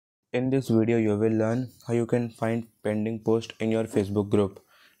In this video, you will learn how you can find pending post in your Facebook group.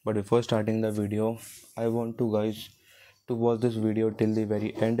 But before starting the video, I want to guys to watch this video till the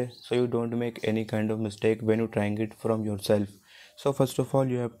very end so you don't make any kind of mistake when you trying it from yourself. So first of all,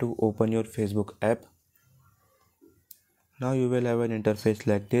 you have to open your Facebook app. Now you will have an interface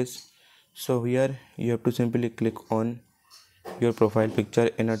like this. So here you have to simply click on your profile picture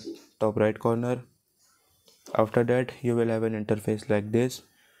in a top right corner. After that, you will have an interface like this.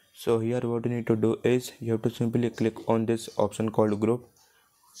 So here what you need to do is you have to simply click on this option called group.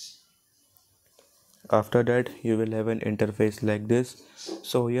 After that, you will have an interface like this.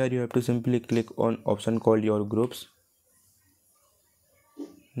 So here you have to simply click on option called your groups.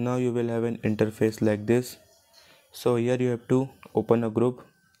 Now you will have an interface like this. So here you have to open a group.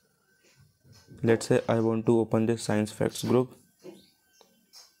 Let's say I want to open this science facts group.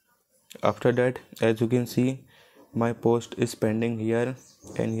 After that, as you can see, my post is pending here,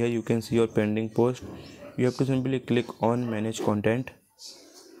 and here you can see your pending post. You have to simply click on manage content.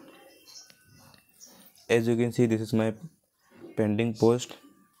 As you can see, this is my pending post,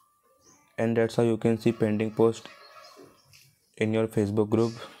 and that's how you can see pending post in your Facebook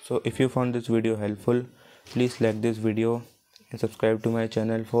group. So if you found this video helpful, please like this video and subscribe to my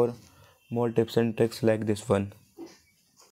channel for more tips and tricks like this one.